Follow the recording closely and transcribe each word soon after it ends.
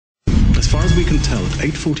far as we can tell, at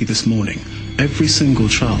 8:40 this morning, every single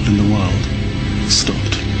child in the world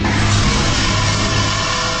stopped.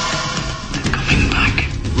 They're coming back.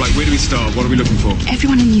 Right, where do we start? What are we looking for?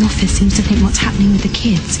 Everyone in the office seems to think what's happening with the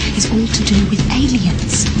kids is all to do with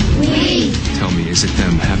aliens. Tell me, is it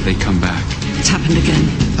them? Have they come back? It's happened again.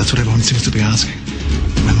 That's what everyone seems to be asking.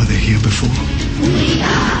 When were they here before?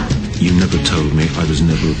 You never told me. I was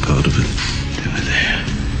never a part of it. They were there.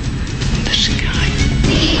 In the sky.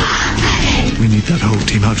 We need that whole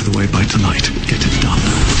team out of the way by tonight. Get it done.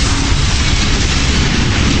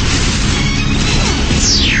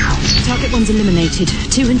 Target 1's eliminated.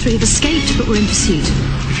 2 and 3 have escaped, but we're in pursuit.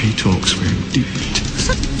 If he talks, we're in deep. What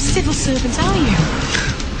sort of civil servants are you?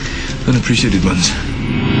 Unappreciated ones.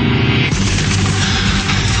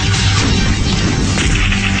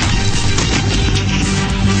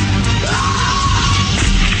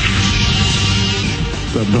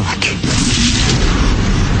 They're back.